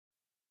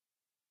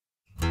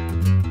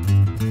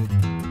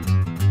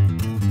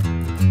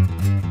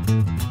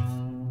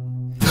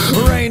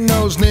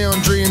those neon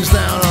dreams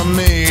down on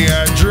me.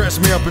 Dress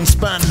me up in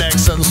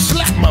spandex and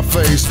slap my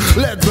face.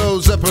 Let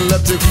those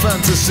epileptic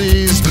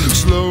fantasies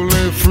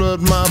slowly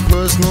flood my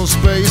personal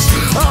space.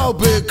 I'll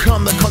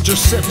become the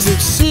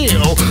contraceptive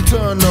seal.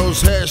 Turn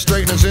those hair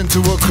straighteners into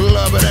a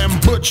club and then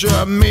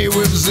butcher me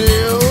with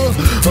zeal.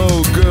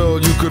 Oh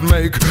girl, you could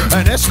make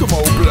an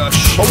Eskimo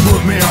blush. Oh,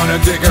 put me on a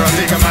digger, I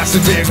dig a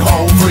massive big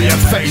hole for your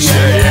face,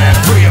 yeah, yeah,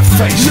 for your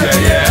face, yeah,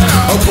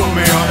 yeah. Oh, put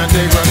me on a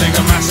digger, I dig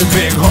a massive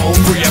big hole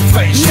for your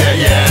face, yeah,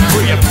 yeah,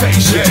 for your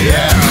face, yeah,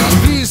 yeah.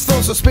 These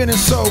thoughts are spinning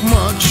so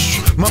much,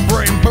 my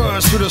brain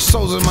bursts through the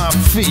soles of my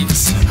feet.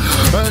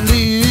 And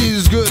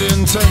these good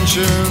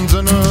intentions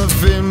are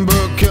nothing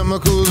but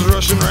chemicals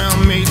rushing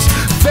round me.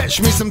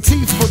 Fetch me some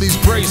teeth for these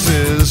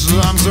braces.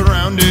 I'm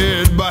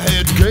surrounded by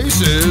head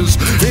cases.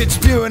 It's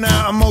spewing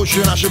out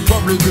emotion I should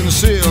probably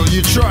conceal.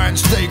 You try and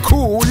stay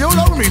cool, you'll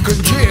only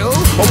congeal.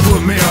 Oh,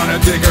 put me on a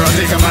digger, I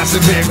dig a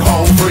massive big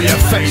hole for your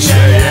face,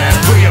 yeah, yeah,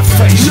 for your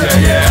face, yeah,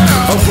 yeah.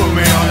 Oh, put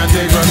me on a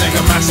digger, I dig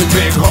a massive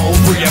big hole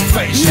for your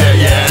face, yeah,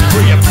 yeah,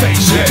 for your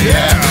face, yeah,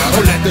 yeah.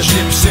 Oh, let the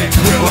ship sink,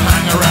 we'll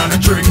hang around and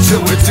drink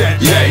till we're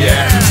dead, yeah,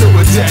 yeah, till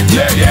we're dead,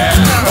 yeah, yeah.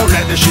 Oh,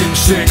 let the ship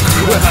sink,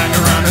 we'll hang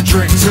around and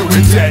drink till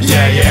we're dead,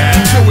 yeah,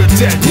 yeah, till we're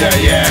dead, yeah,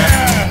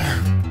 yeah.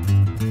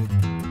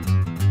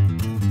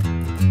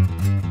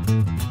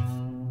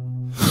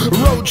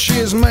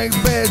 Roaches make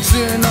beds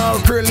in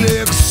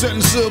acrylic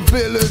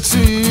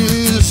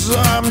sensibilities.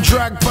 I'm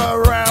dragged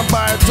around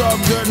by a dog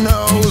that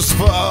knows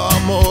far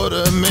more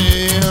than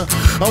me.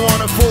 I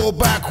wanna fall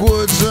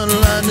backwards and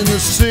land in the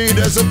sea.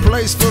 There's a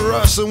place for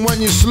us, and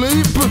when you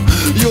sleep,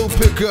 you'll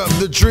pick up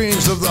the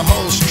dreams of the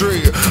whole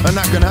street. And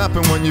that can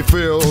happen when you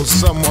feel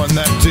someone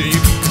that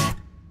deep.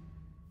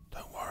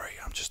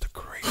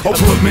 Oh,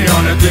 put me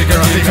on a digger,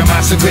 I dig a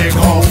massive big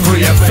hole for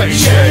your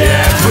face, yeah,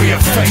 yeah, for your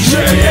face,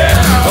 yeah, yeah.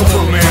 Oh,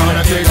 put me on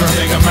a digger, I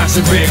dig a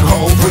massive big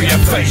hole for your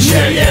face,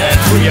 yeah, yeah,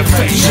 for your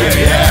face,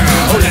 yeah,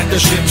 yeah. Oh, let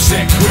the ship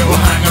sink, we'll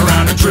hang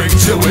around and drink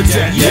till we're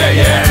dead, yeah,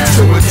 yeah,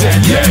 till we're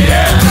dead, yeah,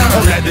 yeah.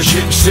 Oh, let the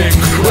ship sink,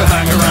 we'll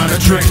hang around and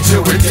drink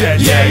till we're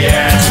dead, yeah,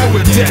 yeah, till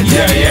we're dead,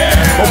 yeah, yeah.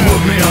 Oh,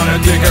 put me on a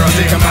digger, I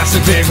dig a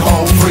massive big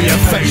hole for your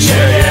face,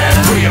 yeah, yeah,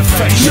 for your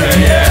face, yeah,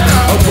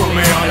 yeah. Oh, put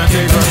me on a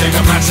digger, I dig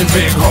a massive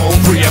big hole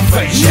for your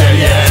face, yeah,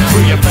 yeah,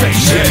 for your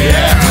face, yeah,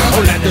 yeah.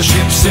 Oh, let the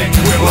ship sink,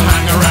 we'll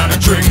hang around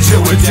and drink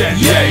till we're dead,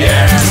 yeah,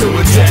 yeah, till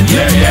we're dead,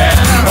 yeah, yeah.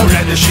 Oh,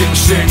 let the ship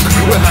sink,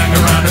 we'll hang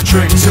around and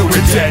drink till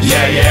we're dead,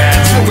 yeah, yeah.